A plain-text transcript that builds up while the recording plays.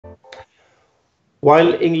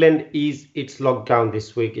While England eased its lockdown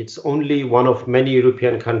this week, it's only one of many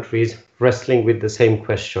European countries wrestling with the same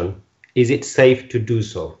question. Is it safe to do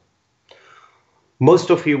so?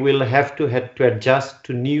 Most of you will have to adjust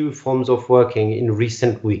to new forms of working in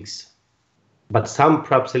recent weeks, but some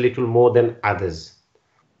perhaps a little more than others.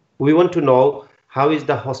 We want to know, how is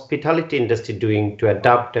the hospitality industry doing to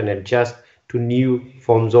adapt and adjust to new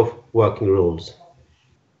forms of working rules?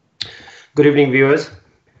 Good evening, viewers.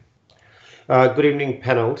 Good evening,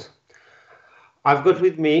 panels. I've got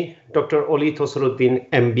with me Dr. Wali Uddin,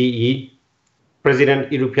 MBE,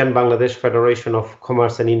 President, European Bangladesh Federation of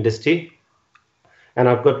Commerce and Industry. And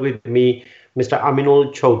I've got with me Mr.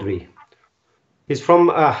 Aminul Choudhury. He's from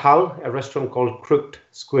Hull, a restaurant called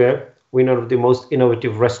Skewer, winner of the most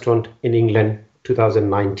innovative restaurant in England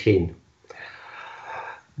 2019.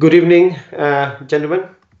 Good evening, gentlemen.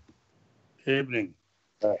 Evening.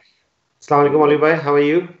 Assalamu alaikum, Wali bhai. How are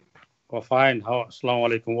you? Oh, fine. Assalamu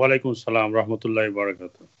alaikum. Wa alaikum salam. Rahmatullahi wa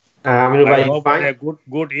barakatuh. Aminul bhai, fine? A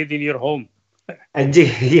good Eid in your home.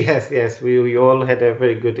 Yes. We all had a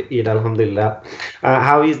very good Eid, alhamdulillah.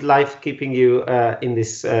 How is life keeping you in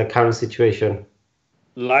this current situation?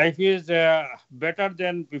 Life is better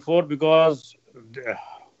than before because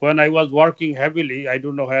when I was working heavily, I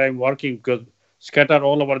don't know where I'm working because scattered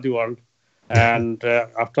all over the world. And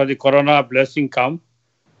after the corona blessing come,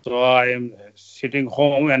 so I am sitting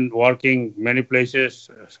home and working many places,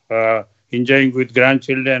 enjoying with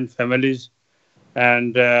grandchildren, families,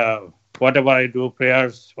 and whatever I do,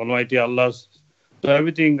 prayers, Almighty Allah. So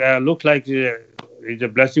everything looks like is a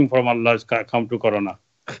blessing from Allah come to corona.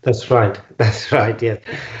 That's right, yes.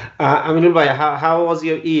 Aminul bhai, how was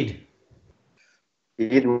your Eid?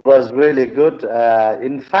 It was really good.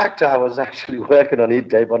 In fact, I was actually working on Eid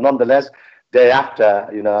day, but nonetheless, day after,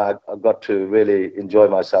 I got to really enjoy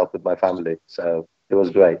myself with my family. So it was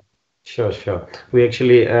great. Sure. We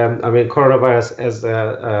actually, coronavirus, as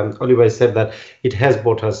Oliver said, that it has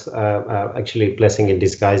brought us actually blessing in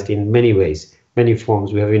disguise in many ways, many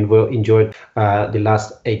forms. We have enjoyed the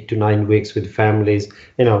last 8 to 9 weeks with families.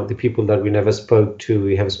 The people that we never spoke to,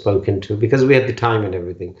 we have spoken to because we had the time and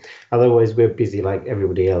everything. Otherwise, we're busy like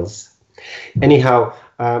everybody else. Anyhow,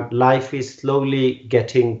 life is slowly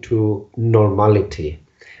getting to normality.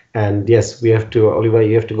 And yes, we have to, Oliver,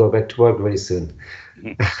 you have to go back to work very soon.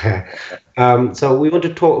 So we want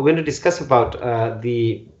to discuss about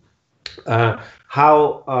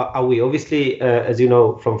how are we, obviously, as you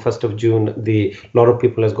know, from 1st of June, a lot of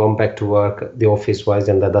people has gone back to work, the office wise,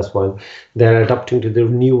 and that's why they're adapting to the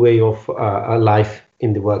new way of life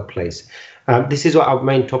in the workplace. This is our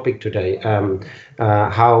main topic today,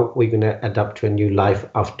 how we're going to adapt to a new life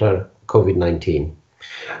after COVID-19.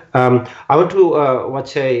 I want to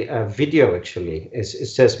watch a video, actually.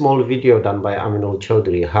 It's a small video done by Aminul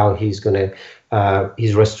Choudhury, how he's going to,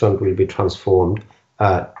 his restaurant will be transformed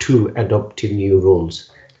to adopt to new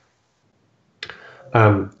rules.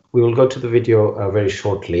 We will go to the video very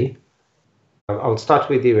shortly. I'll start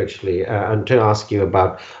with you, actually, and to ask you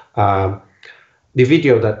about the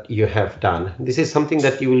video that you have done. This is something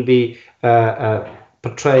that you will be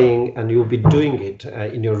portraying, and you'll be doing it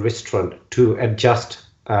in your restaurant to adjust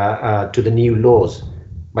to the new laws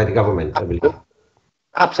by the government, I believe.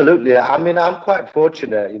 Absolutely. I mean, I'm quite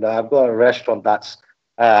fortunate. I've got a restaurant that's,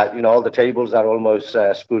 all the tables are almost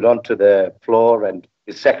screwed onto the floor and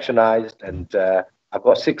it's sectionized, and I've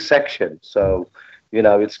got 6 sections. So,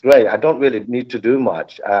 it's great. I don't really need to do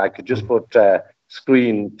much. I could just put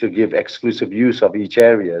screen to give exclusive use of each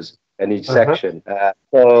areas and each section.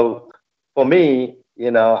 So for me,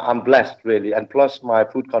 I'm blessed really. And plus my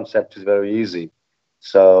food concept is very easy.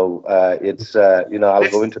 So it's, I'll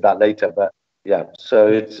go into that later, but yeah, so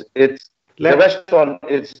it's the restaurant,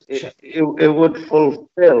 it would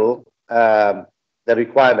fulfill the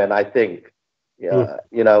requirement, I think. Yeah,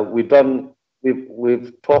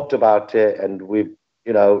 we've talked about it, and we've,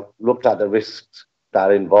 looked at the risks that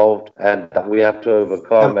are involved and that we have to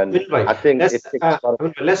overcome. And I think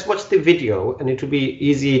let's watch the video, and it will be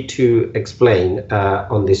easy to explain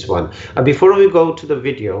on this one. Before we go to the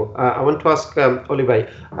video, I want to ask Oliver,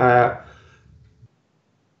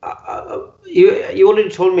 you already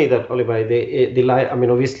told me that, Oliver, the life,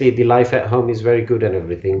 obviously the life at home is very good and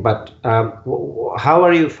everything, but how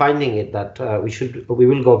are you finding it that we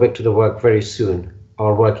will go back to the work very soon,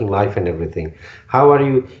 our working life and everything? How are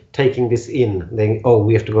you taking this in? Then,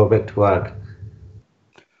 we have to go back to work.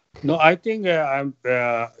 No, I think I'm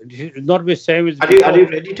not the same as. Are you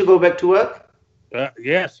ready to go back to work?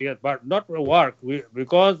 Yes, but not work.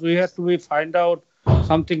 Because we have to find out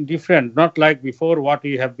something different, not like before what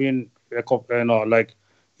we have been, like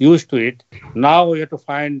used to it. Now we have to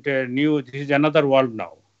find new. This is another world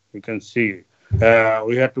now. You can see.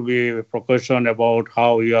 We have to be precaution about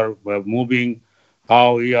how you are moving,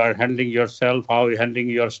 how you are handling yourself, how you are handling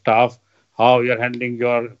your staff, how you are handling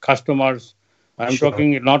your customers. I'm Sure.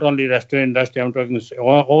 talking not only restaurant industry. I'm talking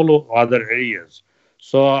all other areas.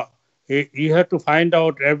 So you have to find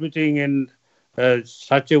out everything in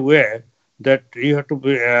such a way that you have to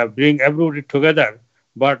bring everybody together,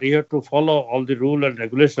 but you have to follow all the rule and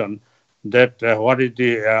regulation. That what is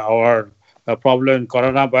the our problem in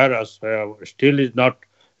coronavirus still is not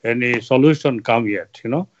any solution come yet.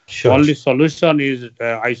 Sure. Only solution is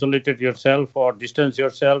isolated yourself or distance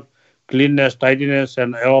yourself, cleanness, tidiness,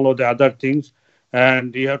 and all of the other things.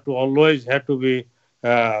 And you have to always have to be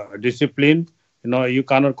disciplined. You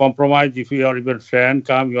cannot compromise if your even friend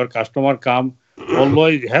come, your customer come.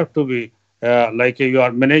 Always have to be like you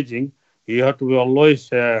are managing. You have to be always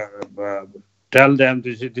tell them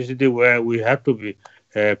this is the way we have to be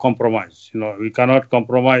compromise. We cannot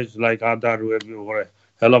compromise like other way.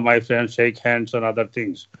 Hello, my friend, shake hands and other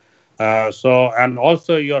things. And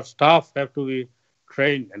also your staff have to be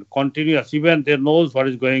trained and continuous. Even they knows what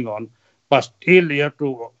is going on, but still you have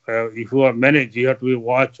to, if you are managed, you have to be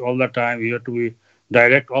watch all the time. You have to be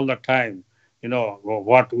direct all the time.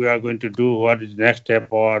 What we are going to do, what is next step,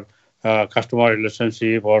 or customer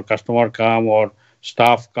relationship, or customer come, or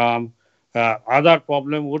staff come. Other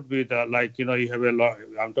problem would be the like you have a lot.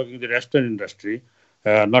 I'm talking the restaurant industry,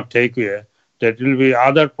 not takeaway. That will be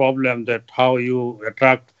other problem that how you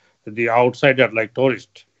attract the outsider like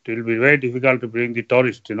tourist. It will be very difficult to bring the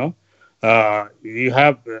tourist. You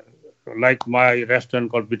have like my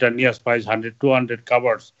restaurant called Britannia Spice 100, 200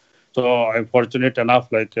 covers. So I'm fortunate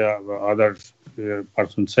enough, like other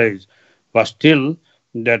person says, but still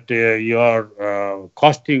that your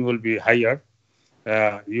costing will be higher.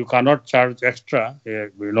 You cannot charge extra,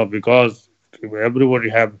 because everybody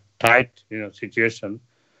have tight, situation.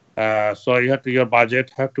 So your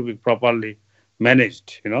budget have to be properly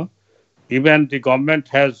managed. Even the government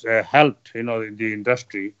has helped, in the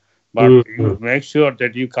industry, but you Mm-hmm. make sure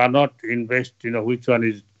that you cannot invest, which one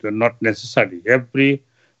is not necessary. Every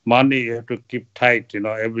money you have to keep tight,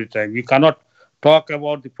 every time. You cannot talk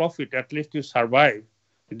about the profit. At least you survive.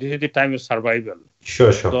 This is the time of survival.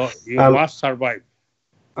 Sure, sure. So you Um, must survive.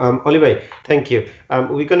 Oliver, thank you.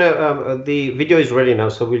 We're gonna the video is ready now,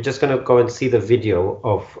 so we're just gonna go and see the video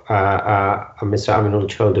of Mr. Aminul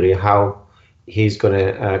Choudhury, how he's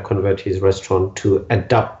gonna convert his restaurant to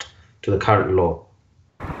adapt to the current law.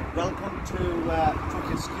 Welcome to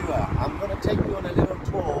TheCAUK Skewer. I'm going to take you on a little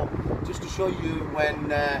tour just to show you when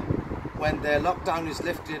the lockdown is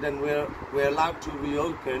lifted and we're allowed to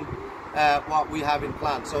reopen what we have in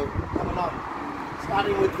plan. So come along.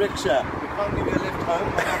 Starting with rickshaw. We can't give you a lift home,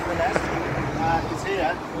 but nevertheless, it's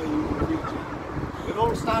here. It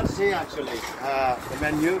all starts here actually. The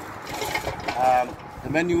menu. The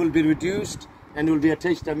menu will be reduced and will be a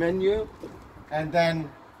taster menu, and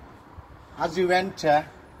then as you enter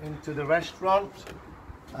into the restaurant,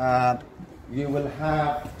 we will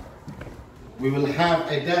have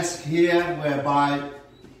a desk here whereby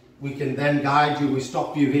we can then guide you. We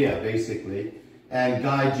stop you here basically and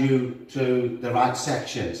guide you to the right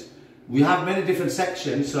sections. We have many different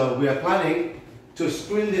sections, so we are planning to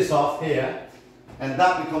screen this off here, and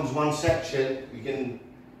that becomes one section. You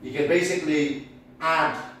can basically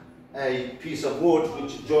add a piece of wood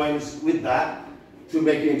which joins with that to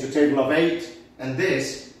make it into table of 8, and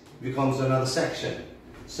this becomes another section.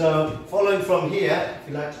 So following from here, if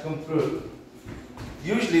you like to come through,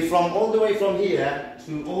 usually from all the way from here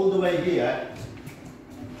to all the way here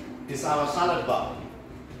is our salad bar.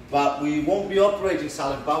 But we won't be operating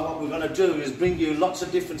salad bar. What we're going to do is bring you lots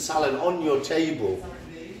of different salad on your table.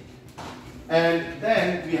 And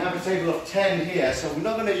then we have a table of 10 here, so we're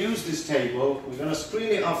not going to use this table. We're going to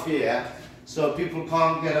screen it off here so people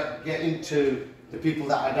can't get into the people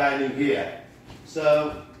that are dining here.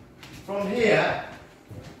 So from here,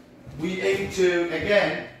 we aim to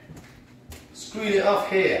again screen it off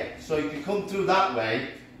here, so you can come through that way,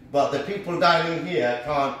 but the people dining here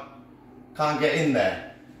can't get in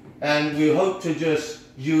there. And we hope to just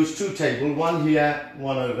use 2 tables, one here,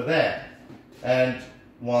 one over there, and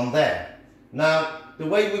one there. Now, the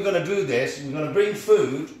way we're going to do this, we're going to bring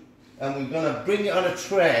food, and we're going to bring it on a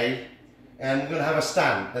tray, and we're going to have a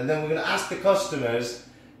stand. And then we're going to ask the customers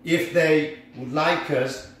if they would like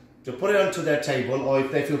us to put it onto their table, or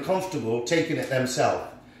if they feel comfortable taking it themselves.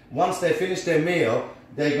 Once they finish their meal,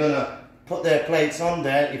 they're going to put their plates on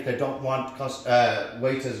there if they don't want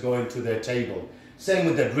waiters going to their table. Same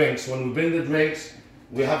with the drinks. When we bring the drinks,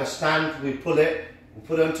 we have a stand, we put it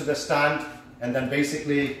onto the stand, and then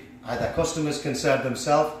basically either customers can serve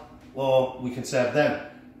themselves or we can serve them.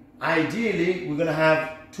 Ideally, we're going to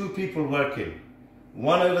have 2 people working,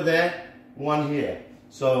 one over there, one here.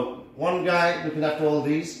 So one guy looking after all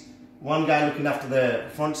these, one guy looking after the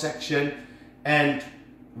front section, and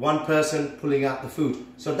one person pulling out the food.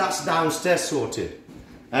 So that's downstairs sorted.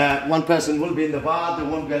 One person will be in the bar, they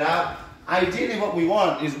won't get out. Ideally what we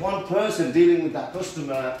want is one person dealing with that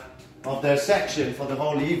customer of their section for the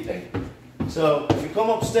whole evening. So if you come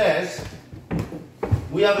upstairs,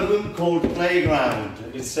 we have a room called Playground.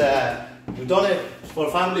 It's we've done it for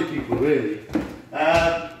family people really.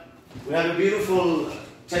 We have a beautiful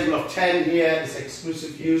table of 10 here, it's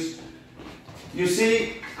exclusive use. You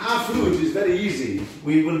see, our food is very easy.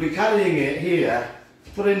 We will be carrying it here,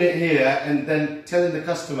 putting it here, and then telling the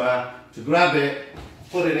customer to grab it,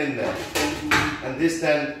 put it in there. And this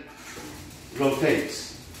then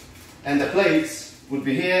rotates. And the plates would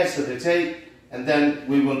be here, so they take, and then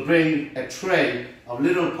we will bring a tray of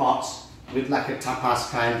little pots with like a tapas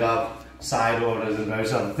kind of side orders and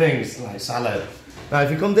various other things, like salad. Now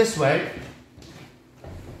if you come this way,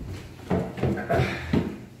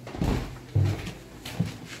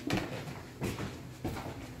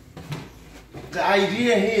 the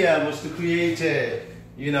idea here was to create a,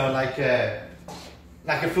 you know, like a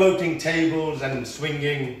floating tables and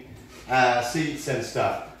swinging seats and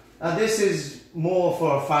stuff. Now this is more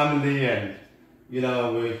for a family, and you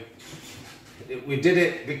know, we did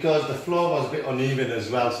it because the floor was a bit uneven as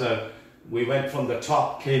well, so we went from the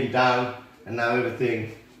top, came down, and now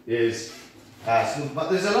everything is smooth. But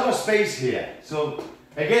there's a lot of space here, so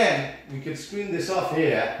again we can screen this off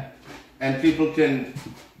here and people can,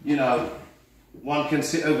 you know, one can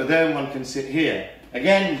sit over there and one can sit here.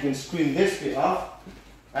 Again, you can screen this bit off,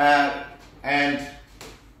 and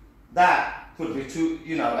that could be two,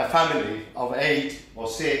 you know, a family of 8 or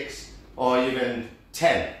 6 or even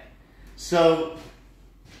 10. So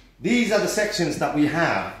these are the sections that we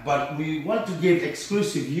have, but we want to give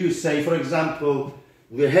exclusive use. Say, for example,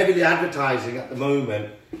 we're heavily advertising at the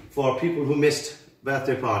moment for people who missed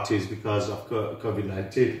birthday parties because of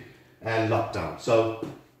COVID-19 and lockdown. So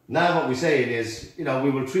now what we're saying is, you know,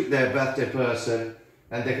 we will treat their birthday person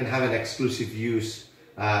and they can have an exclusive use,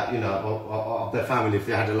 you know, of their family. If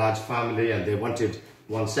they had a large family and they wanted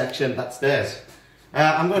one section, that's theirs.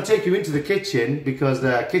 I'm going to take you into the kitchen, because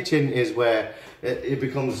the kitchen is where it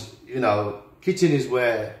becomes, you know, kitchen is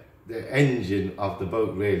where the engine of the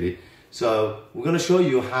boat really. So we're going to show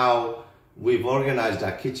you how we've organized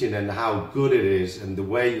our kitchen and how good it is and the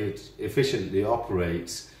way it efficiently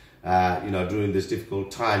operates, you know, during this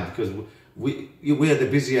difficult time, because we are the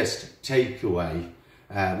busiest takeaway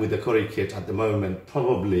with the curry kit at the moment,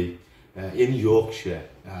 probably in Yorkshire.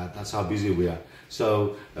 That's how busy we are.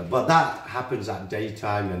 So, but that happens at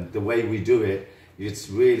daytime, and the way we do it, it's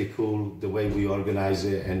really cool, the way we organize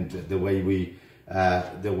it and the way we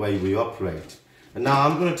operate. And now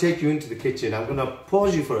I'm going to take you into the kitchen. I'm going to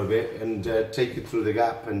pause you for a bit and take you through the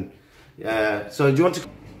gap. And so do you want to?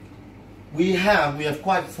 We are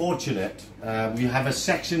quite fortunate. We have a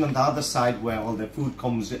section on the other side where all the food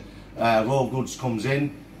comes, raw goods comes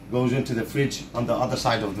in, goes into the fridge on the other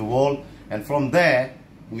side of the wall, and from there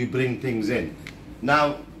we bring things in.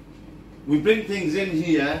 Now we bring things in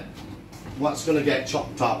here. What's going to get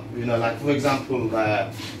chopped up? You know, like for example, we've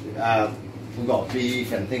got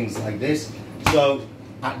beef and things like this. So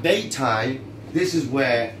at daytime, this is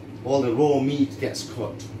where all the raw meat gets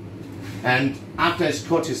cut. And after it's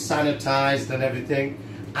cut, it's sanitized and everything.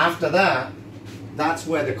 After that, that's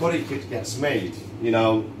where the curry kit gets made, you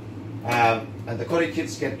know. And the curry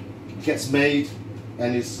kit gets made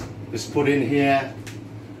and it's put in here.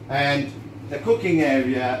 And the cooking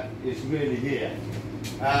area is really here.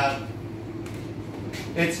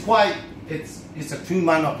 It's a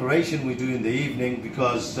 2-man operation we do in the evening,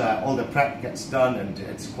 because all the prep gets done and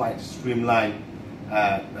it's quite a streamlined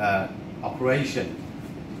operation.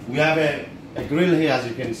 We have a grill here, as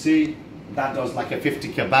you can see, that does like a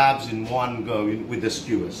 50 kebabs in one go with the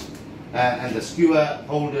skewers. And the skewer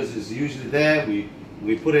holders is usually there.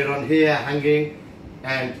 We put it on here, hanging,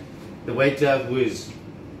 and the waiter who is,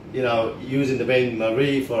 you know, using the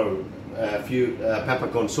bain-marie for a few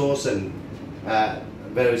peppercorn sauce and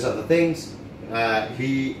various other things,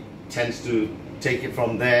 he tends to take it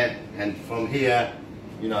from there, and from here,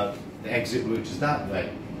 you know, the exit route is that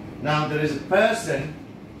way. Now there is a person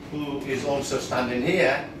who is also standing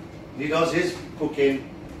here. He does his cooking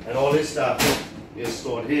and all his stuff is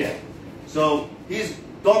stored here. So he's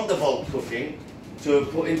done the bulk cooking to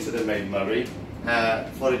put into the bain-marie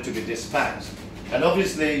for it to be dispatched. And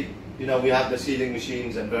obviously, you know, we have the sealing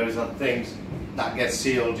machines and various other things that get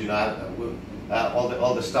sealed, you know,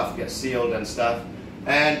 all the stuff gets sealed and stuff.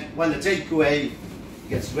 And when the takeaway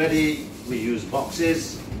gets ready, we use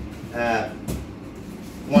boxes,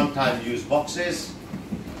 one-time use boxes,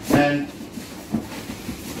 and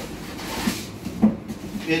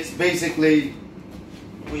it's basically,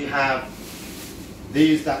 we have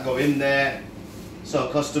these that go in there, so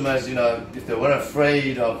customers, you know, if they were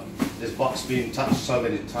afraid of this box being touched so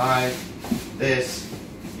many times, this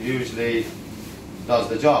usually does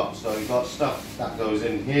the job. So you've got stuff that goes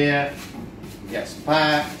in here, gets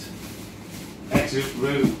packed, exit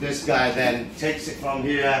route. This guy then takes it from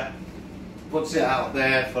here, puts it out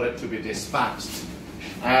there for it to be dispatched.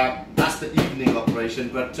 That's the evening operation,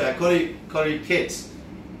 but curry kits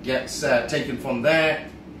gets taken from there,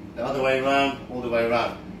 the other way around, all the way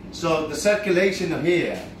around. So the circulation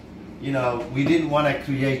here, you know, we didn't want to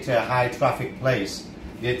create a high traffic place.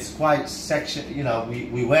 It's quite section, you know,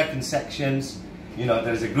 we work in sections. You know,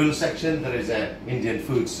 there's a grill section, there is a Indian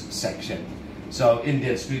foods section. So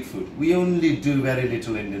Indian street food. We only do very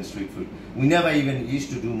little Indian street food. We never even used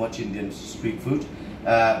to do much Indian street food,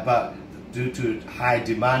 but due to high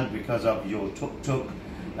demand because of your tuk-tuk,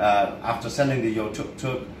 after selling the your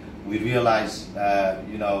tuk-tuk, we realized,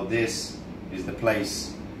 you know, this is the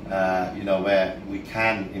place, you know, where we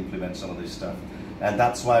can implement some of this stuff. And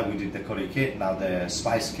that's why we did the curry kit. Now the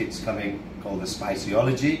spice kit's coming, called the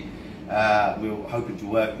Spiceology. We were hoping to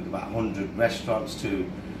work with about 100 restaurants to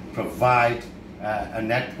provide a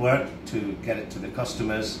network to get it to the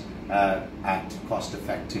customers at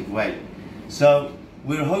cost-effective way. So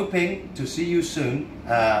we're hoping to see you soon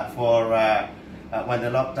for when the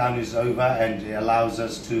lockdown is over and it allows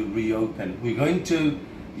us to reopen. We're going to,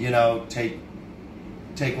 you know, take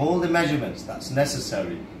all the measurements that's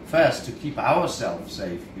necessary first to keep ourselves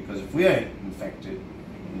safe, because if we are infected,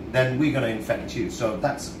 then we're going to infect you. So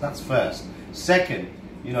that's first. Second,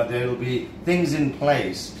 you know, there will be things in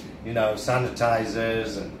place, you know,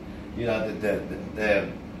 sanitizers, and you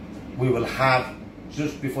know, we will have,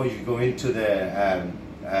 just before you go into the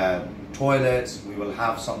toilets, we will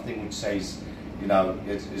have something which says, you know,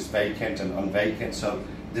 it is vacant and unvacant, so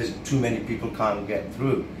there's too many people can't get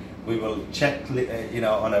through. We will check, you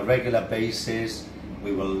know, on a regular basis.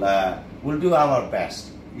 We will we'll do our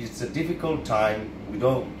best. It's a difficult time. We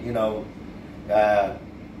don't, you know,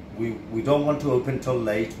 we don't want to open till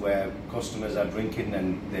late where customers are drinking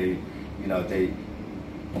and they, you know,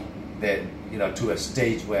 they're, you know, to a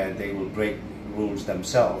stage where they will break rules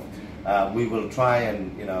themselves. We will try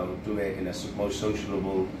and, you know, do it in a most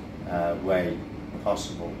sociable way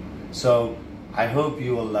possible. So I hope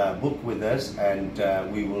you will book with us, and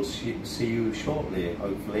we will see you shortly,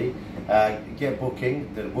 hopefully. Get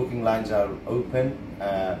booking. The booking lines are open.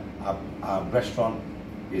 Our restaurant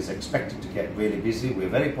is expected to get really busy. We're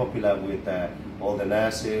very popular with all the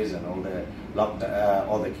nurses and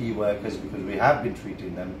all the key workers, because we have been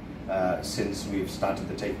treating them since we've started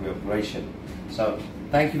the takeaway operation. So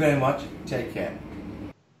thank you very much. Take care.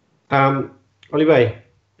 Wali bhai.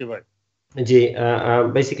 Goodbye.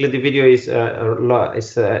 Basically the video is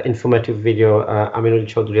informative video Aminul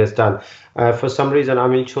Choudhury has done. For some reason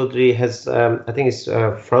Aminul Choudhury has I think it's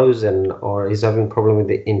frozen, or he's having problem with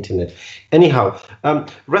the internet. Anyhow,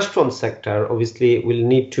 restaurant sector obviously will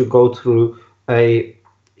need to go through a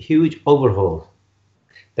huge overhaul.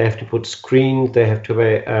 They have to put screens, they have to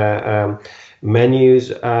have menus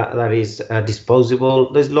that is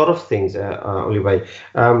disposable. There's a lot of things, Oliver.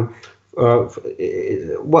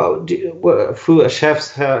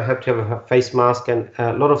 Chefs have to have a face mask and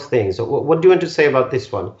a lot of things. So what do you want to say about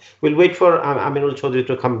this one? We'll wait for Aminul Choudhury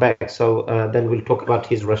to come back, so then we'll talk about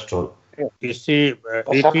his restaurant. You see,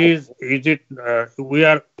 we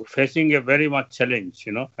are facing a very much challenge,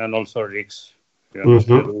 you know, and also risks.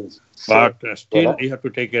 But still, you have to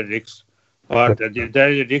take a risk. But there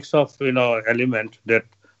is a risk of, you know, element that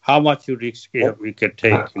how much you risk we can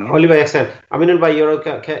take. You know? Oliver, Aminul bhai, you're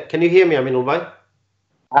okay. Can you hear me, Aminul bhai?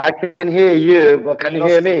 I can hear you, but can you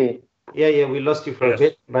hear me? Yeah, we lost you for a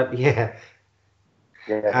bit, but yeah.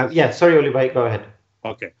 Sorry, Oliver bhai, go ahead.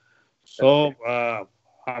 Okay. So,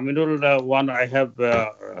 Aminul, one, I have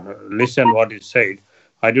listened what he said.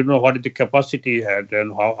 I don't know what is the capacity he had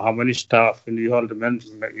and how many staff. And you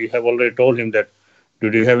have already told him that,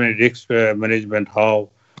 do you have any risk management, how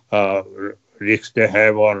risks they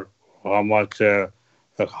have, or how much,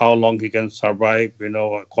 how long he can survive, you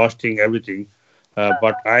know, costing everything.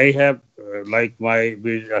 But I have, like my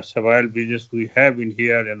several business we have in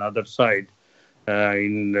here and other side,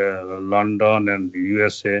 in London and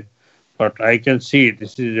USA. But I can see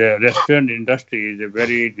this is a restaurant industry is a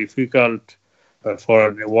very difficult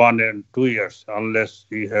for 1 and 2 years, unless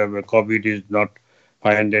you have a COVID is not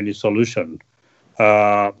find any solution.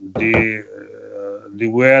 The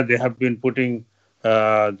way they have been putting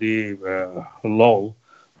the law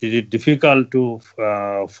is it difficult to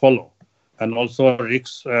follow, and also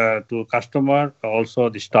risks to customer, also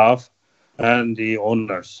the staff and the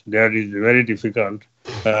owners. That is very difficult.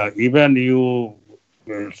 Even you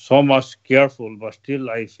so much careful, but still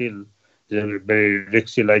I feel it's very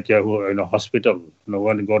risky. Like hospital,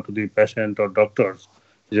 when you go to the patient or doctors,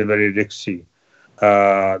 it's very risky.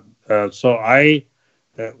 Uh, so I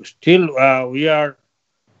still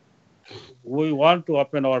we want to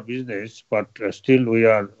open our business, but still we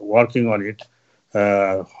are working on it.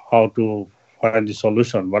 How to find the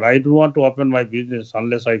solution? But I don't want to open my business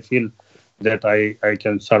unless I feel that I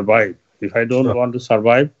can survive. If I don't Sure. want to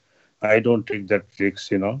survive, I don't take that risk.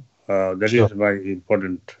 That Sure. is my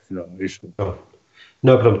important issue. Sure.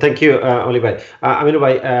 No problem. Thank you, Oli bhai. Aminul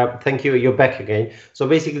bhai, thank you. You're back again. So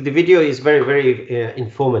basically, the video is very, very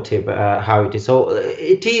informative. How it is. So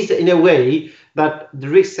it is in a way that the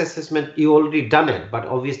risk assessment you already done it, but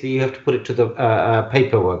obviously you have to put it to the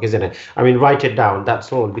paperwork, isn't it? I mean, write it down.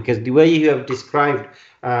 That's all. Because the way you have described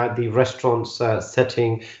the restaurant's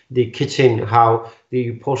setting, the kitchen, how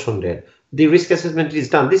you portioned it, the risk assessment is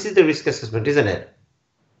done. This is the risk assessment, isn't it?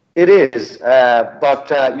 It is, but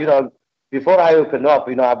before I open up,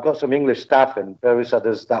 I've got some English staff and various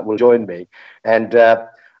others that will join me, and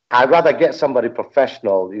I'd rather get somebody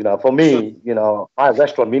professional. For Sure. me, my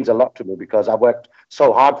restaurant means a lot to me because I worked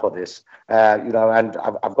so hard for this. And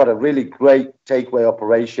I've got a really great takeaway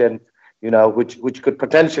operation. Which could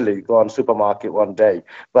potentially go on supermarket one day,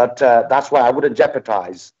 but that's why I wouldn't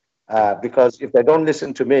jeopardize, because if they don't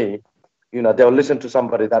listen to me, they'll listen to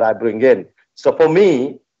somebody that I bring in. So for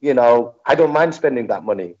me, I don't mind spending that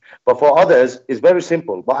money. But for others, it's very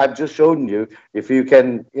simple. What I've just shown you, if you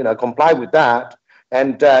can, comply with that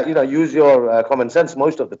and, use your common sense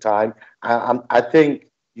most of the time, I think,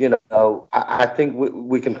 I think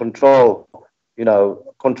we can control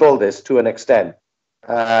this to an extent.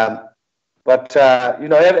 Um, but,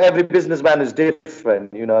 every businessman is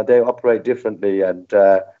different. They operate differently. And,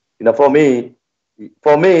 for me,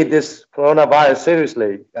 this coronavirus,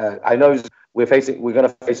 seriously, I know we're going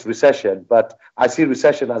to face recession, but I see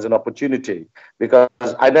recession as an opportunity because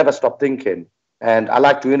I never stop thinking and I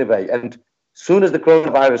like to innovate. And soon as the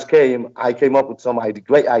coronavirus came, I came up with some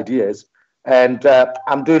great ideas, and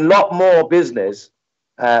I'm doing a lot more business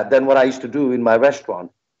than what I used to do in my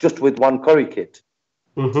restaurant, just with one curry kit.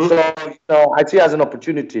 Mm-hmm. So I see it as an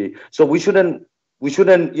opportunity. So we shouldn't we should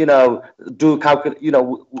do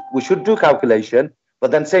calculation,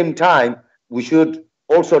 but then same time we should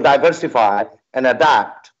also diversify and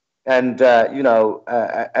adapt and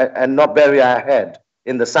and not bury our head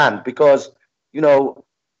in the sand because you know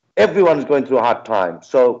everyone's going through a hard time.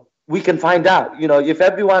 So we can find out, if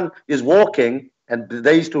everyone is walking and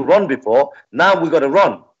they used to run before, now we got to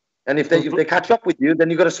run. And if they catch up with you, then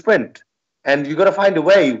you got to sprint. And you got to find a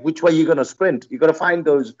way, which way you're going to sprint. You got to find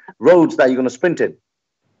those roads that you're going to sprint in.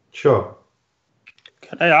 Sure.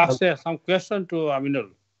 Can I ask some question to Aminul?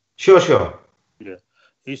 Sure. Yeah.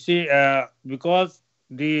 You see, because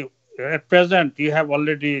at present you have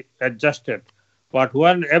already adjusted, but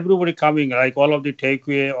when everybody coming, like all of the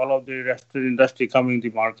takeaway, all of the restaurant industry coming to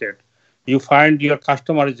the market, you find your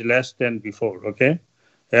customer is less than before. Okay,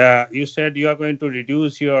 you said you are going to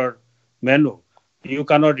reduce your menu. You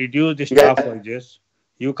cannot reduce the Yeah. staff wages.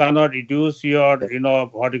 You cannot reduce your,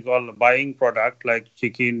 what you call buying product like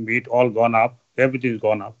chicken, meat, all gone up. Everything's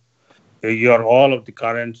gone up. Your all of the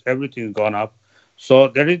currents, everything's gone up. So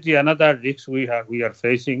there is the another risk we are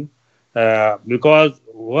facing, because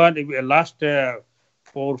last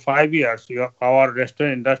 4 5 years our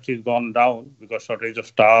restaurant industry has gone down because shortage of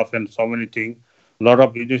staff and so many things. A lot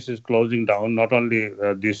of businesses closing down. Not only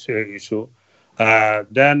this issue,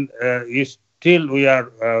 then still we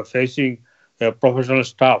are facing professional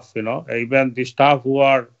staff. Even the staff who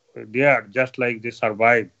are there, just like they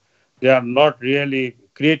survive, they are not really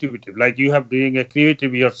creativity. Like you have doing a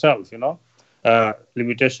creative yourself,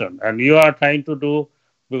 limitation, and you are trying to do,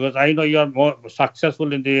 because I know you are more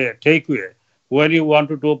successful in the takeaway. When you want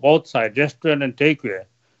to do both sides, restaurant and takeaway,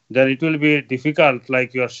 then it will be difficult,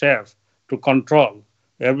 like your chef, to control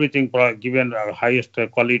everything given highest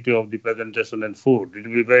quality of the presentation and food. It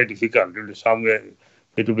will be very difficult. It will be somewhere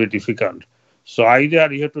it will be difficult. So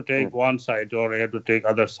either you have to take one side or you have to take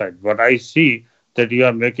other side. But I see that you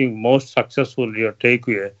are making most successful your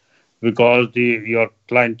takeaway because your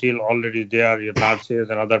clientele already there, your nurses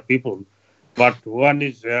and other people. But one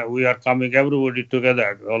is we are coming everybody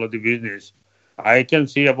together, all of the business. I can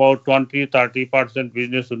see about 20-30%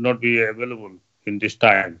 business would not be available in this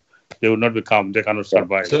time. They will not become. They cannot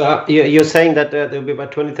survive. So you're saying that there will be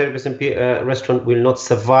about 20-30% restaurant will not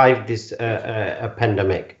survive this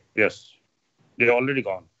pandemic. Yes, they're already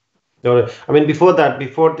gone. No, I mean, before that,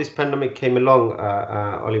 before this pandemic came along,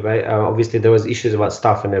 Oliver, obviously there was issues about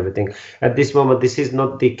staff and everything. At this moment, this is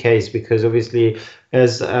not the case because obviously,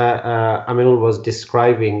 as Aminul was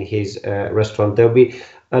describing his restaurant, there will be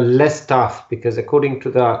less staff because according to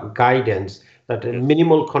the guidance, that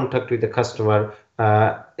minimal contact with the customer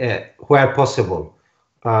where possible.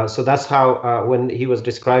 So that's how when he was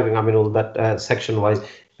describing Aminul that section-wise,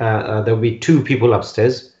 there will be 2 people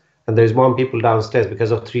upstairs. And there's 1 people downstairs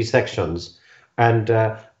because of 3 sections, and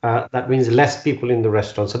that means less people in the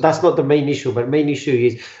restaurant. So that's not the main issue, but main issue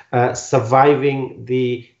is surviving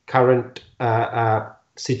the current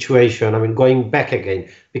situation. I mean, going back again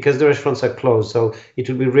because the restaurants are closed. So it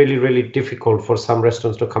will be really, really difficult for some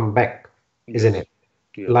restaurants to come back, isn't it?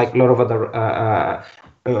 Yes. Like a lot of other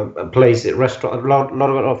places, restaurant, a lot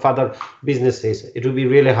of other businesses. It will be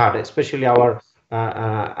really hard, especially our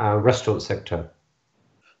restaurant sector.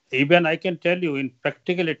 Even I can tell you in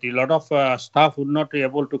practicality, a lot of staff would not be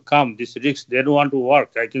able to come. This risk, they don't want to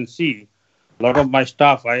work. I can see a lot of my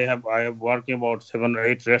staff. I have working about 7 or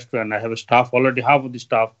 8 restaurants. I have a staff already. Half of the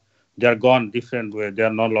staff, they are gone different way. They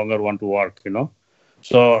are no longer want to work.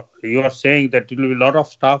 So you are saying that it will be a lot of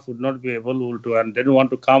staff would not be able to, and they don't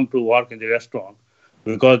want to come to work in the restaurant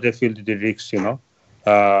because they feel the risks.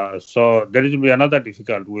 So there will be another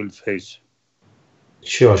difficult we'll face.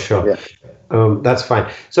 Sure. Yeah. That's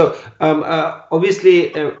fine. So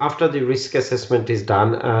obviously, after the risk assessment is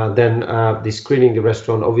done, then the screening the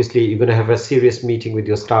restaurant, obviously, you're going to have a serious meeting with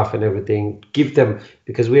your staff and everything. Give them,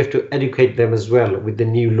 because we have to educate them as well with the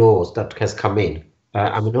new laws that has come in.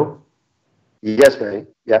 Aminul? Yes, mate.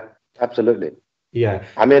 Yeah, absolutely. Yeah.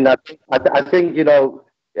 I mean, I think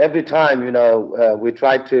every time we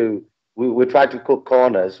try to cut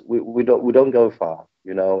corners, we don't go far.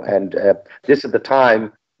 And this is the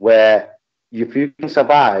time where if you can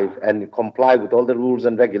survive and comply with all the rules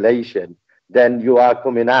and regulation, then you are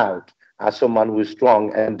coming out as someone who is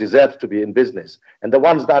strong and deserves to be in business. And the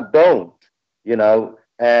ones that don't,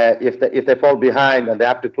 if they fall behind and they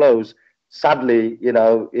have to close, sadly,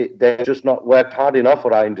 they've just not worked hard enough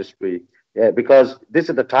for our industry. Because this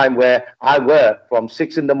is the time where I work from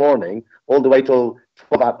 6 in the morning all the way till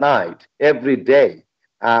 12 at night every day.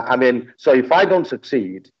 So if I don't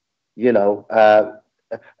succeed,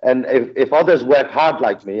 and if others work hard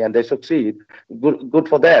like me and they succeed, good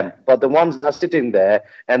for them. But the ones that are sitting there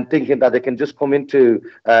and thinking that they can just come into,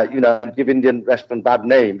 give Indian restaurant bad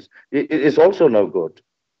names, it's also no good.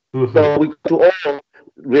 Mm-hmm. So we got to all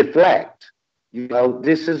reflect.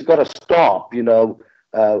 This has got to stop.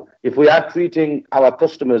 If we are treating our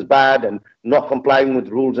customers bad and not complying with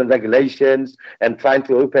rules and regulations and trying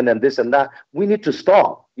to open and this and that, we need to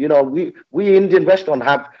stop. We Indian restaurant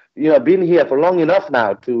have been here for long enough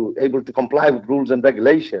now to able to comply with rules and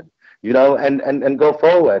regulation, and go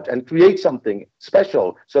forward and create something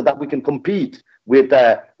special so that we can compete with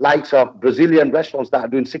the likes of Brazilian restaurants that are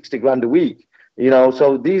doing 60 grand a week.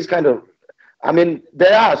 So these kind of,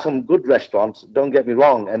 there are some good restaurants, don't get me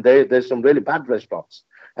wrong, and there's some really bad restaurants.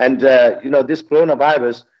 And, this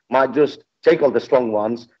coronavirus might just take all the strong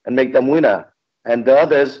ones and make them winner. And the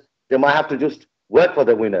others, they might have to just work for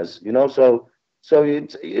the winners, So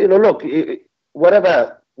it's, look,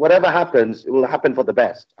 whatever happens, it will happen for the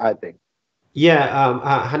best, I think.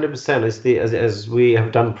 Yeah, 100%. As we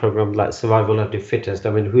have done programs like Survival of the Fittest.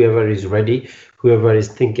 Whoever is ready, whoever is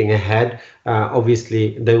thinking ahead,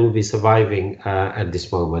 obviously they will be surviving at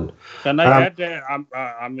this moment. Can I add,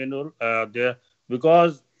 Aminul, there,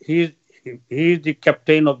 because he's the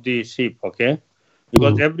captain of the ship, okay?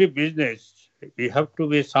 Because every business, you have to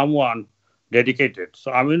be someone dedicated.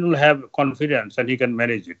 So Aminul have confidence and he can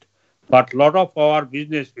manage it. But a lot of our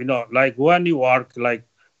business, like when you work like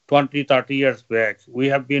 20, 30 years back, we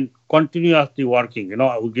have been continuously working,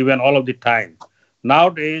 given all of the time.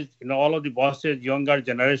 Nowadays, all of the bosses, younger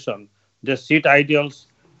generation, they sit ideals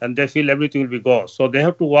and they feel everything will be go. So they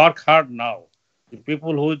have to work hard now. The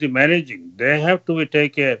people who is the managing, they have to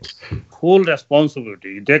take a full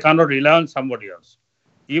responsibility. They cannot rely on somebody else.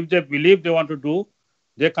 If they believe they want to do,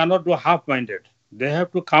 they cannot do half-minded. They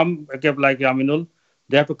have to come, like Aminul,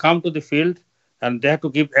 they have to come to the field and they have to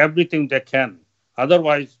give everything they can.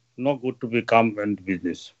 Otherwise, no good to become in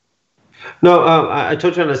business. No, I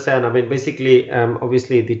totally understand. Basically,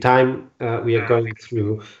 obviously, the time we are going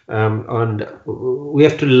through, and we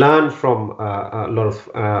have to learn from a lot of.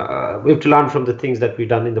 We have to learn from the things that we've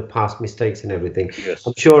done in the past, mistakes and everything. Yes.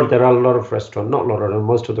 I'm sure there are a lot of restaurants, not a lot of,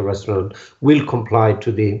 most of the restaurants will comply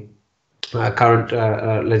to the current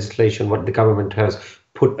legislation, what the government has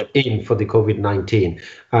put in for the COVID-19.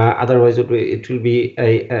 Otherwise, it will be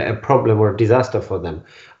a problem or a disaster for them.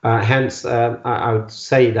 Hence, I would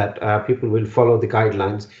say that people will follow the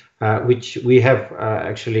guidelines, which we have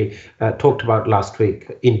actually talked about last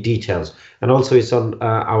week in details. And also it's on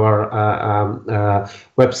our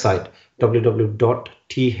website,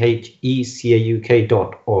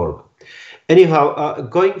 www.thecauk.org. Anyhow,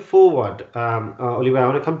 going forward, Oliver, I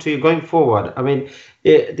want to come to you. Going forward, I mean,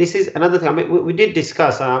 this is another thing. I mean, we did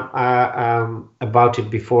discuss about it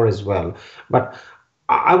before as well, but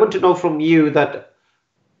I want to know from you that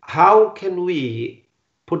how can we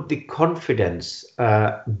put the confidence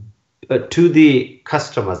to the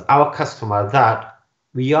customers, our customer, that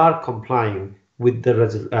we are complying with the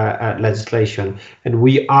legislation and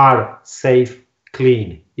we are safe,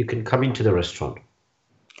 clean. You can come into the restaurant.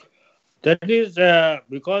 That is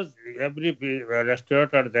because every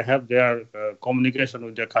restaurateur, they have their communication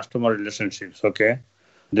with their customer relationships. Okay,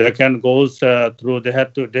 they can go through. They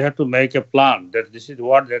have to make a plan that this is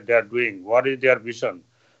what they are doing. What is their vision?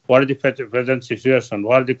 What is the present situation?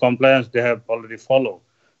 What is the compliance they have already followed?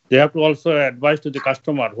 They have to also advise to the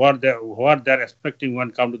customer what they're expecting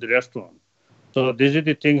when come to the restaurant. So this is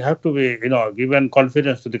the thing have to be given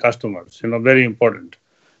confidence to the customers. Very important.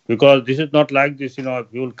 Because this is not like this, you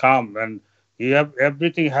will come and you have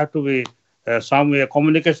everything have to be some way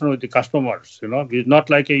communication with the customers. It's not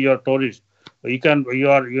like you're a tourist. You can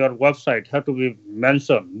your website have to be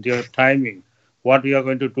mentioned your timing, what you are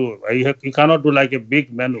going to do. You cannot do like a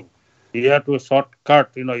big menu. You have to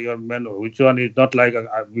shortcut, your menu, which one is not like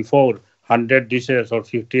before 100 dishes or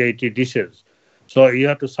 50, 80 dishes. So you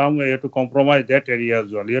have to you have to compromise that area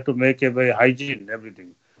as well. You have to make a very hygiene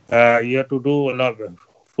everything. You have to do a lot of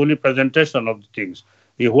fully presentation of the things.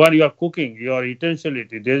 When you are cooking, your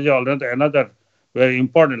utensility, there is another very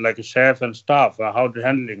important, like a chef and staff, how to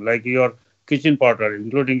handling, like your kitchen porter,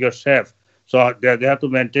 including your chef. So they have to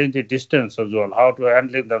maintain the distance as well, how to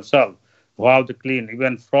handle themselves, how to clean,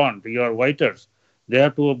 even front, your waiters. They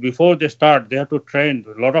have to, before they start, they have to train,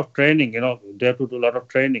 a lot of training, they have to do a lot of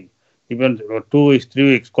training, even 2 weeks, 3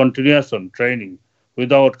 weeks, continuation training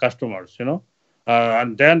without customers,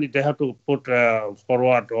 and then they have to put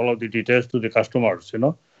forward all of the details to the customers,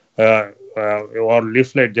 or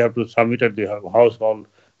leaflet they have to submit at the household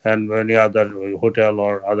and any other hotel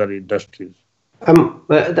or other industries.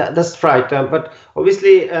 That's right. But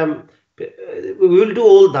obviously, we will do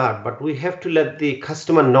all that, but we have to let the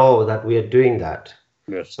customer know that we are doing that.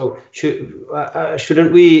 Yes. So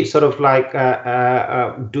shouldn't we sort of like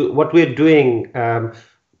do what we're doing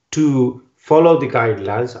to follow the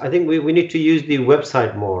guidelines? I think we need to use the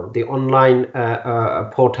website more, the online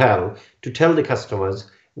portal, to tell the customers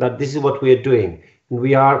that this is what we are doing and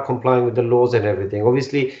we are complying with the laws and everything.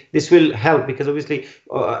 Obviously, this will help because obviously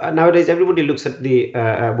nowadays everybody looks at the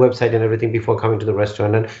website and everything before coming to the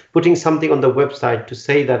restaurant, and putting something on the website to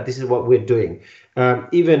say that this is what we're doing.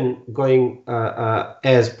 Even going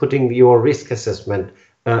as putting your risk assessment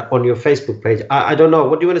on your Facebook page. I don't know.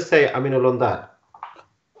 What do you want to say, Aminul, on that?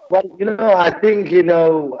 Well, I think,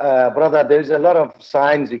 brother, there's a lot of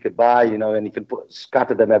signs you could buy, and you can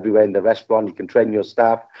scatter them everywhere in the restaurant. You can train your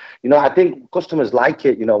staff. I think customers like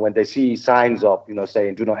it, when they see signs of,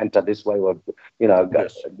 saying, do not enter this way, or,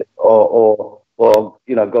 Yes. or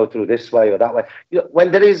go through this way or that way.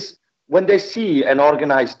 When they see an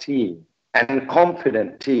organized team and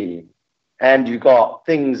confident team, and you got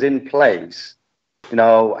things in place, they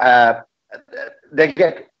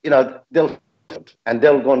get,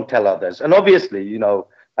 they'll go and tell others. And obviously,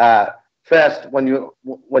 first, when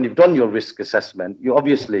you've done your risk assessment, you're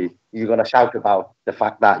going to shout about the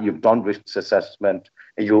fact that you've done risk assessment,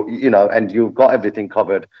 and and you've got everything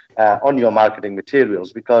covered on your marketing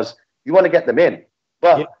materials, because you want to get them in.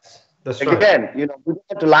 But yes, that's again, right. we don't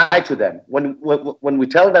have to lie to them. When we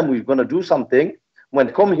tell them we're going to do something, when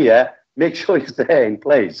they come here, make sure it's there in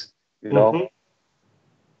place. Mm-hmm.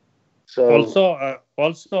 So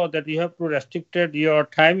also that you have to restricted your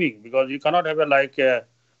timing, because you cannot have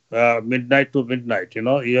midnight to midnight.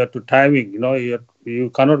 You have to timing. You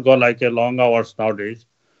cannot go like a long hours nowadays.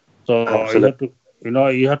 So absolutely.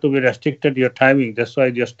 you have to be restricted your timing. That's why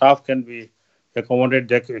your staff can be accommodated.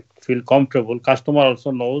 They can feel comfortable. Customer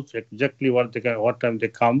also knows exactly what time they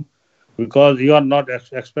come, because you are not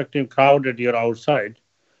expecting crowded. You're outside.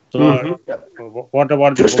 So what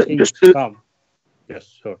about the bookings come?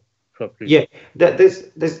 Yes, sure. Please. Yeah, there's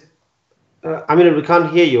Aminul, we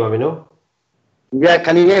can't hear you, Aminul. Yeah,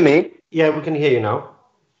 can you hear me? Yeah, we can hear you now.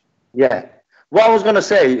 Yeah. What I was going to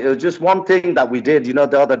say, it was just one thing that we did,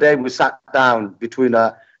 the other day we sat down between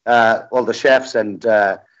all the chefs and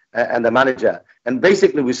and the manager. And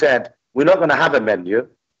basically we said, we're not going to have a menu.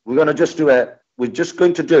 We're going to just we're just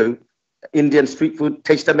going to do Indian street food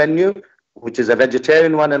taster menu, which is a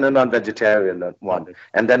vegetarian one and a non-vegetarian one.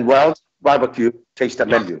 And then World Barbecue taster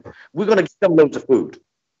menu. We're going to give them loads of food,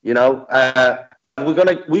 you know. We're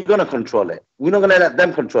gonna control it. We're not going to let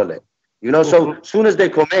them control it. You know, so as soon as they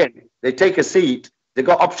come in, they take a seat, they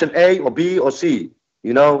got option A or B or C,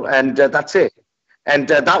 you know, and that's it. And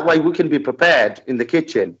that way we can be prepared in the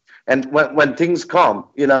kitchen. And when things come,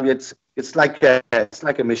 you know, it's like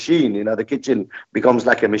a machine, you know, the kitchen becomes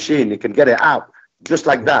like a machine. You can get it out just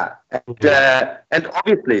like that. And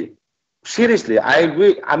obviously, seriously, I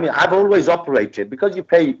agree. I mean, I've always operated because you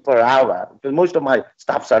pay per hour, because most of my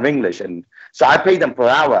staffs are English. And so I pay them per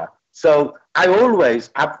hour. So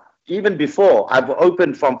even before, I've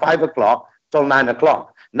opened from 5 o'clock till 9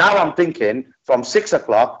 o'clock. Now I'm thinking from 6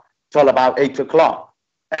 o'clock till about 8 o'clock.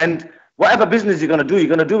 And whatever business you're going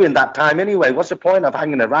to do in that time anyway. What's the point of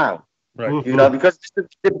hanging around? Right. You know, because it's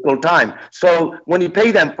a difficult time. So when you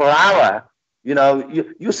pay them per hour, you know,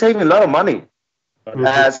 you're saving a lot of money.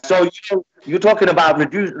 So you're talking about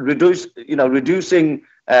reducing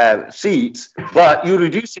seats, but you're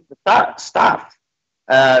reducing the staff,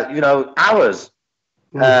 you know, hours.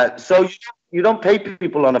 So you don't pay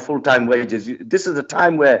people on a full-time wages. This is a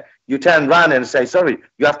time where you turn around and say, sorry,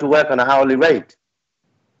 you have to work on an hourly rate.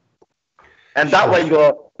 And that way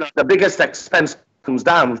the biggest expense comes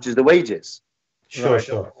down, which is the wages. Sure, right.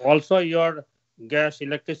 Sure. Also, your gas,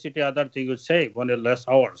 electricity, other thing you save on less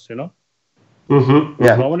hours, you know.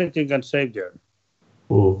 Yeah. How many things can save there?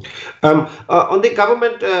 On the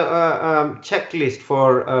government checklist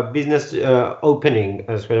for business opening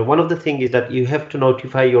as well, one of the things is that you have to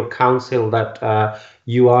notify your council that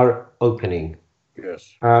you are opening.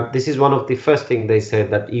 Yes. This is one of the first thing they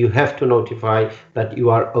said, that you have to notify that you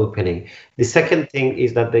are opening. The second thing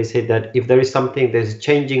is that they said that if there is something, there's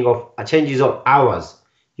changes of hours,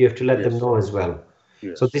 you have to let them know as well.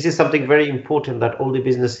 Yes. So this is something very important, that all the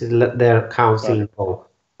businesses let their council know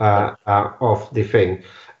of the thing,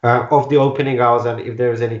 of the opening hours, and if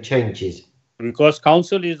there is any changes. Because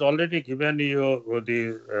council is already given you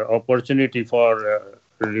the opportunity for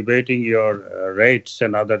rebating your rates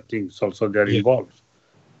and other things also they're involved.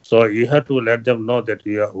 So you have to let them know that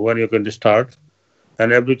when you're going to start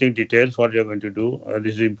and everything details what you're going to do.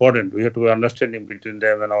 This is important. We have to understanding between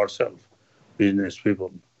them and ourselves, business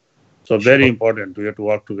people. So very important. We have to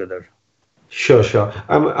work together. Sure.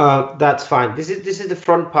 That's fine. This is the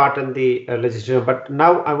front part and the legislation. But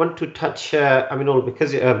now I want to touch, Aminul,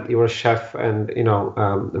 because you're a chef and, you know,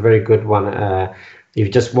 a very good one.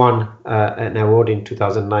 You've just won an award in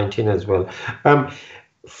 2019 as well.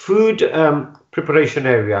 Food preparation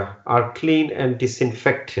area are clean and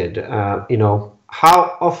disinfected. You know,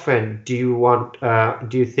 how often do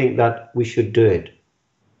you think that we should do it?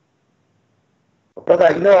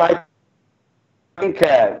 Brother, you know, I think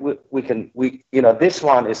we you know, this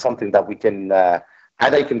one is something that we can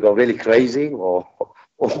either you can go really crazy or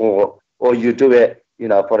you do it, you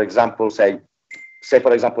know, for example, say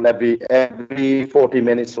for example every 40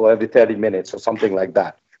 minutes or every 30 minutes or something like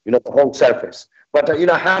that, you know, the whole surface. But you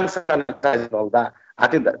know, hand sanitizer and all that, I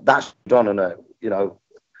think that's done on a, you know,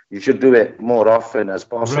 you should do it more often as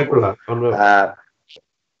possible. Regular.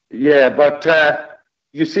 Yeah, but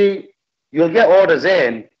you see, you'll get orders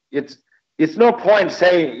in. It's no point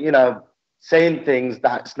saying things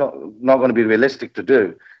that's not going to be realistic to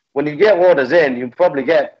do. When you get orders in, you probably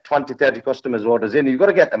get 20, 30 customers orders in. You've got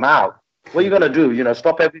to get them out. What are you going to do? You know,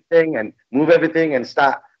 stop everything and move everything and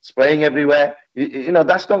start spraying everywhere? You know,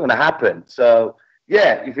 that's not going to happen. So,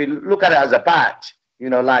 yeah, if you look at it as a batch, you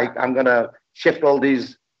know, like I'm going to shift all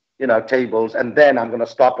these, you know, tables, and then I'm going to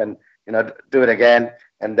stop and, you know, do it again,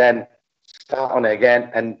 and then start on it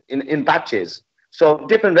again, and in batches. So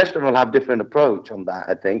different restaurants will have different approach on that,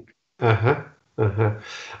 I think.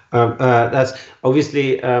 That's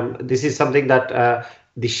obviously, this is something that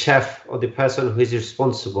the chef or the person who is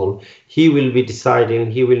responsible, he will be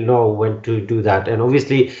deciding, he will know when to do that. And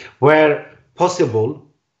obviously, where possible,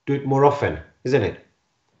 do it more often, isn't it?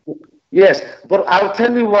 Yes, but I'll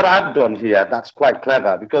tell you what I've done here that's quite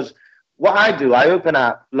clever, because what I do, I open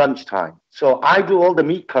at lunchtime. So I do all the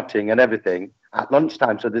meat cutting and everything at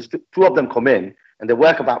lunchtime. So there's two of them come in and they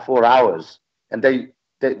work about 4 hours, and they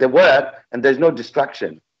work and there's no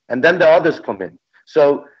distraction. And then the others come in.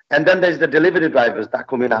 So, and then there's the delivery drivers that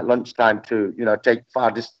come in at lunchtime to, you know, take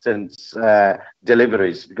far distance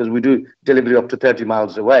deliveries, because we do delivery up to 30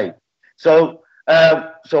 miles away. So,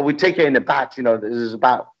 so we take it in a batch, you know, there's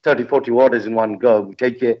about 30, 40 orders in one go. We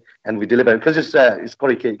take it and we deliver it, because it's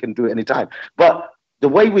curry cake, you can do it anytime. But the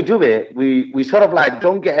way we do it, we sort of like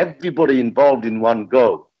don't get everybody involved in one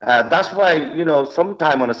go. That's why, you know,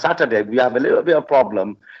 sometime on a Saturday we have a little bit of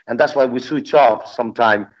problem, and that's why we switch off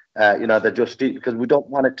sometime, you know, the Just Eat, because we don't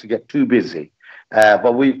want it to get too busy.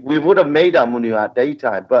 But we would have made our money at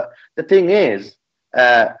daytime. But the thing is,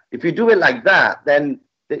 if you do it like that, then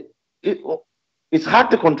it's hard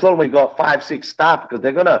to control when you got 5, 6 staff, because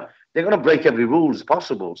they're gonna break every rules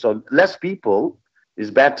possible. So less people is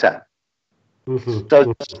better.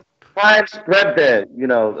 So try and spread the, you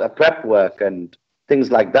know, prep work and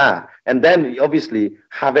things like that, and then obviously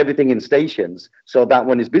have everything in stations so that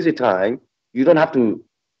when it's busy time, you don't have to,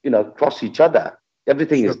 you know, cross each other.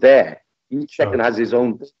 Everything is there. Each second has its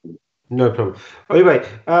own thing. No problem. Anyway,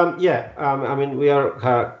 I mean, we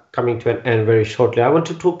are coming to an end very shortly. I want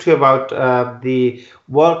to talk to you about the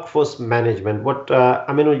workforce management. What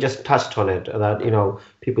Aminul just touched on it, that, you know,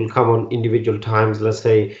 people come on individual times. Let's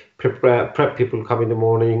say prep people come in the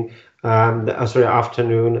morning,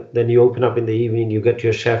 afternoon. Then you open up in the evening. You get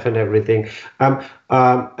your chef and everything,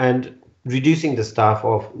 and reducing the staff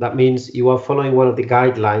off. That means you are following one of the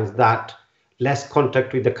guidelines that less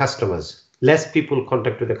contact with the customers. Less people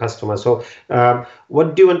contact with the customer. So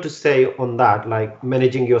what do you want to say on that, like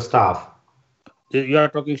managing your staff? You are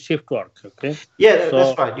talking shift work, okay? Yeah, so,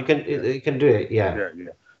 that's right. You can do it, yeah.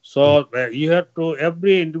 So you have to,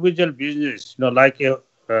 every individual business, you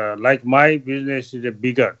know, like my business is a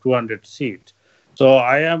bigger 200 seat. So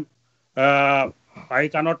I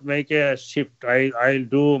cannot make a shift. I'll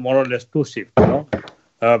do more or less 2 shifts, you know,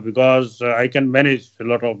 because I can manage a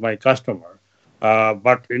lot of my customers.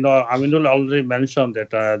 But, you know, Aminul already mentioned that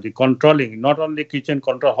the controlling, not only kitchen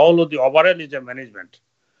control, whole of the overall is a management.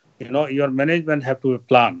 You know, your management have to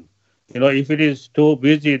plan. You know, if it is too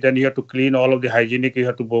busy, then you have to clean all of the hygienic, you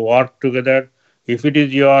have to work together. If it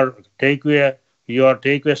is your takeaway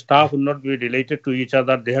staff will not be related to each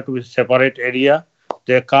other. They have to be separate area.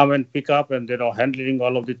 They come and pick up and, you know, handling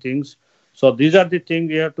all of the things. So these are the things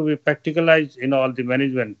you have to be practicalized in all the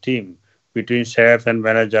management team, between chef and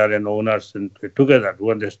manager and owners and together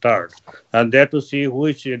when they start. And they have to see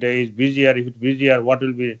which day is busier. If it's busier, what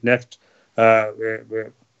will be next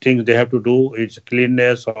things they have to do? It's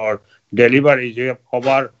cleanness or deliveries. You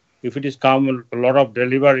have if it is come a lot of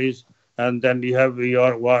deliveries, and then you have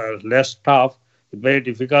your less staff, it's very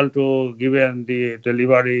difficult to give in the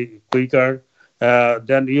delivery quicker.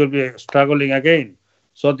 Then you'll be struggling again.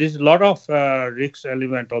 So this is a lot of risk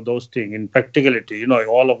element of those things in practicality, you know,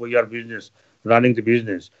 all of your business, running the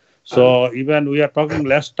business. So even we are talking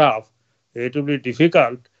less staff, it will be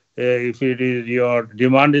difficult if it is your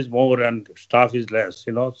demand is more and staff is less,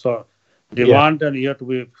 you know. So demand and you have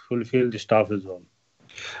to fulfill the staff as well.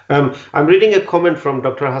 I'm reading a comment from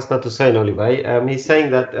Dr. Hasnat Hussain Olivai. He's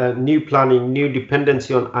saying that new planning, new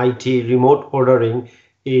dependency on IT, remote ordering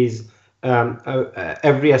is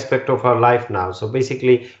every aspect of our life now. So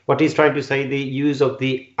basically what he's trying to say, the use of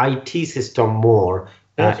the IT system more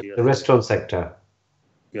in the restaurant sector.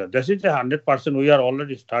 Yeah, this is 100%. We are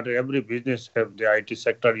already started. Every business have the IT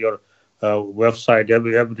sector, your website.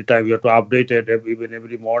 Every time you have to update it. Even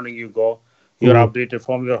every morning you go, you're updated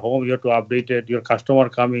from your home. You have to update it. Your customer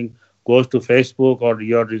coming goes to Facebook or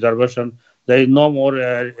your reservation. There is no more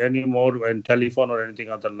anymore in telephone or anything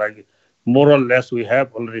other like it. More or less, we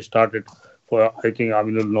have already started. For I think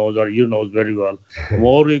Aminul knows or you knows very well.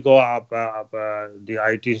 More we go up the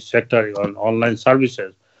IT sector on online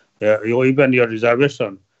services, even your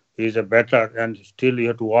reservation is a better, and still you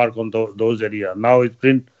have to work on those areas. Now it's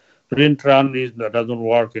print run doesn't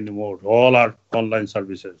work anymore. All are online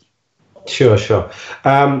services. Sure,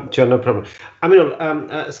 no problem.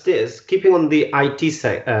 Aminul, keeping on the IT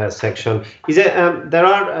section, is there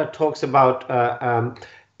are talks about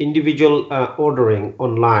individual ordering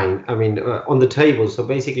online, I mean, on the table. So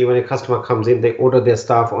basically when a customer comes in, they order their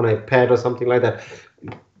stuff on a pad or something like that.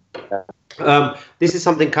 This is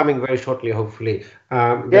something coming very shortly, hopefully.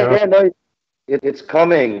 It's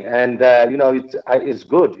coming, and you know, it's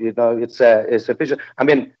good. You know, it's efficient. I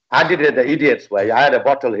mean, I did it the idiot's way. I had a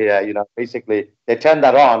bottle here. You know, basically they turn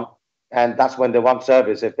that on, and that's when they want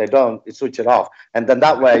service. If they don't, they switch it off, and then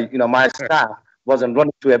that way, you know, my staff wasn't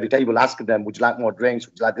running to every table asking them, would you like more drinks?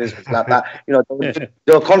 Would you like this? Would you like that? You know,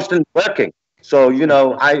 they were constantly working. So, you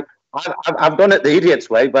know, I've done it the idiot's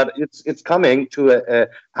way, but it's coming to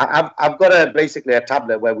I've got basically a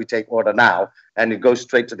tablet where we take order now, and it goes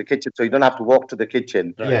straight to the kitchen, so you don't have to walk to the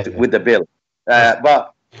kitchen with the bill.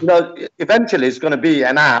 But you know, eventually it's going to be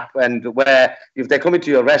an app, and where if they come into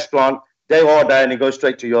your restaurant, they order and it goes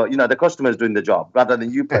straight to your, you know, the customer is doing the job rather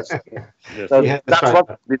than you personally. So that's right.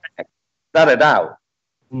 What we started out.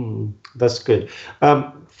 That's good.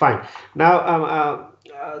 Fine. Now,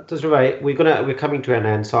 Tasar, we're coming to an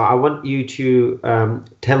end, so I want you to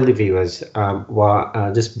tell the viewers,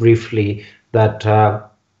 just briefly, that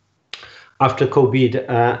after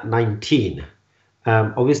COVID-19,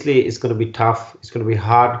 obviously it's going to be tough, it's going to be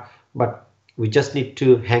hard, but we just need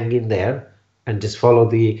to hang in there and just follow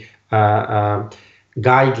the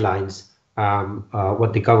guidelines,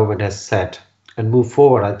 what the government has set, and move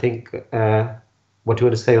forward. I think. What do you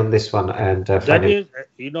want to say on this one? And that is,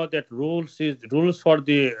 that rules for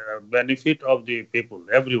the benefit of the people,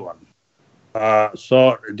 everyone.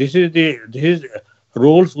 So this is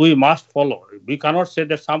rules we must follow. We cannot say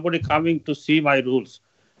that somebody coming to see my rules.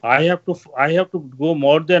 I have to go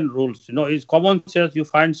more than rules. It's common sense. You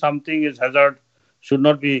find something is hazard, should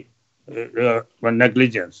not be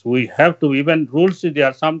negligence. We have to, even rules is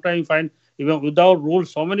there. Sometimes you find even without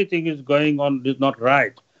rules, so many things is going on is not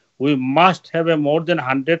right. We must have a more than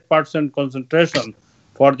 100% concentration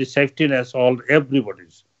for the safetyness of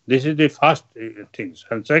everybody's. This is the first thing.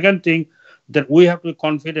 And second thing, that we have to be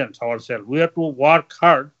confident ourselves. We have to work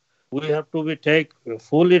hard. We have to take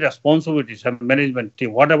fully responsibilities and management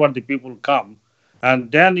team, whatever the people come.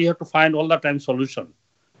 And then you have to find all the time solution.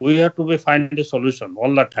 We have to find a solution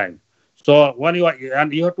all the time. So when you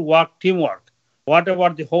have to work teamwork, whatever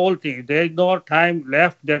the whole thing, there is no time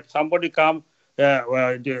left that somebody come.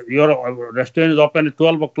 Your restaurant is open at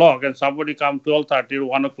 12 o'clock and somebody come 12:30 or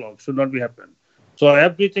 1 o'clock. Should not be happen. So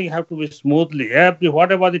everything have to be smoothly.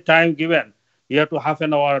 Whatever the time given, you have to half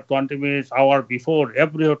an hour, 20 minutes, hour before.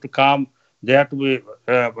 Everybody have to come. They have to be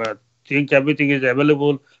think everything is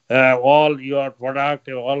available. All your product,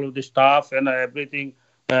 all of the staff and everything.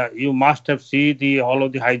 You must have see all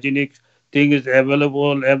of the hygienic thing is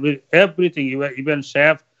available. Everything, even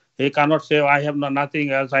chef. He cannot say, I have nothing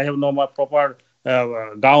else. I have no more proper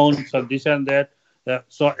gowns and this and that.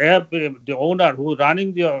 So the owner who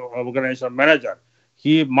running the organization, manager,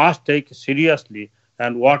 he must take seriously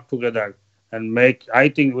and work together and make. I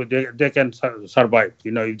think they can survive.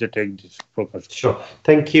 If they take this focus. Sure.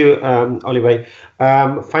 Thank you, Oliver.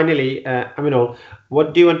 Finally, Aminul,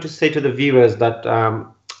 what do you want to say to the viewers that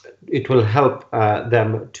it will help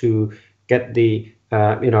them to get the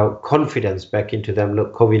confidence back into them?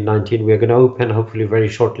 Look, COVID-19, we're going to open hopefully very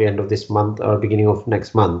shortly, end of this month or beginning of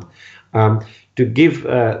next month, to give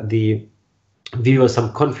the viewers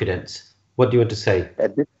some confidence. What do you want to say?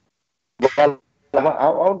 Well, I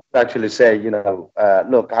would actually say,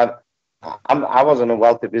 look, I wasn't a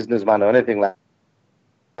wealthy businessman or anything like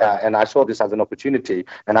that, and I saw this as an opportunity,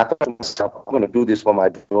 and I thought to myself, I'm going to do this for my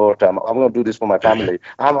daughter, I'm going to do this for my family,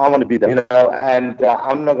 I want to be there, and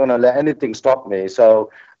I'm not going to let anything stop me. So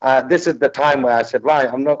this is the time where I said, right,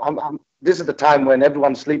 this is the time when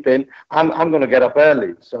everyone's sleeping. I'm going to get up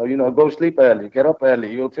early. So, go sleep early, get up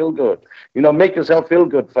early. You'll feel good. Make yourself feel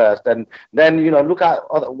good first. And then, look at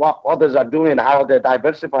what others are doing, how they're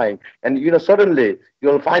diversifying. And, suddenly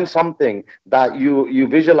you'll find something that you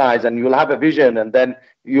visualize, and you'll have a vision, and then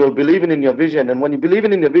you'll believe in your vision. And when you believe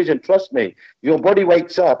in your vision, trust me, your body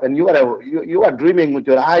wakes up and you are dreaming with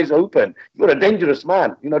your eyes open. You're a dangerous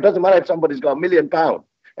man. It doesn't matter if somebody's got £1 million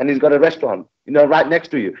and he's got a restaurant, right next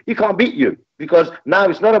to you. He can't beat you, because now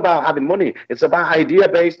it's not about having money. It's about idea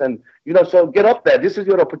based. And, so get up there. This is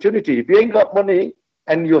your opportunity. If you ain't got money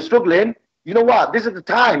and you're struggling, you know what? This is the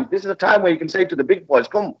time. This is the time where you can say to the big boys,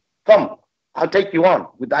 come, I'll take you on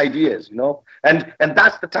with ideas, and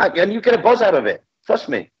that's the time. And you get a buzz out of it. Trust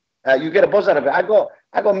me. You get a buzz out of it.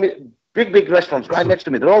 I got big restaurants right next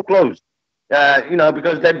to me. They're all closed,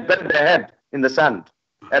 because they've bent their head in the sand.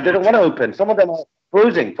 They don't want to open. Some of them are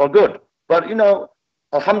closing for good. But,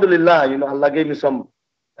 alhamdulillah, Allah gave me some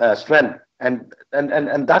strength. And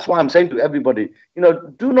that's why I'm saying to everybody,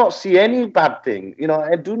 do not see any bad thing,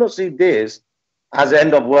 and do not see this as the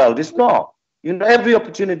end of world. It's not. Every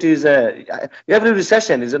opportunity is every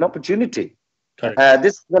recession is an opportunity.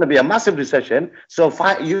 This is going to be a massive recession. So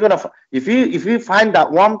if you find that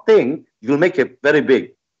one thing, you'll make it very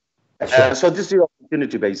big. Sure. So this is your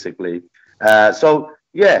opportunity, basically.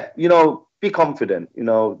 Be confident.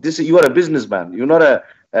 You are a businessman. You're not a.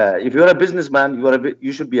 If you're a businessman,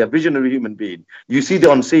 you should be a visionary human being. You see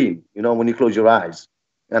the unseen. When you close your eyes,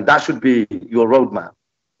 and that should be your roadmap.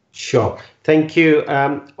 Sure. Thank you,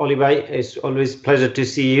 Oliver. It's always a pleasure to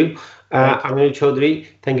see you. Aminul Choudhury,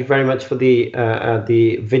 thank you very much for the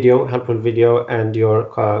helpful video, and your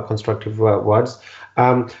constructive words.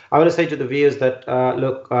 I want to say to the viewers that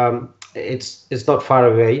look, it's not far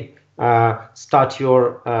away. Start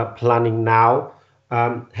your planning now.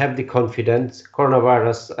 Have the confidence.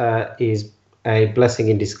 Coronavirus is a blessing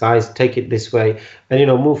in disguise. Take it this way,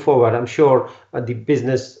 and move forward. I'm sure the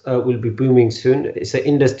business will be booming soon. It's an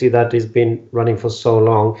industry that has been running for so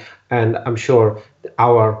long, and I'm sure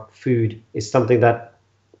our food is something that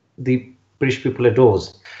the British people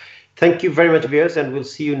adores. Thank you very much, viewers, and we'll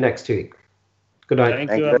see you next week. Good night.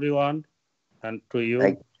 Thank you, everyone, and to you.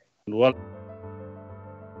 Thank Well.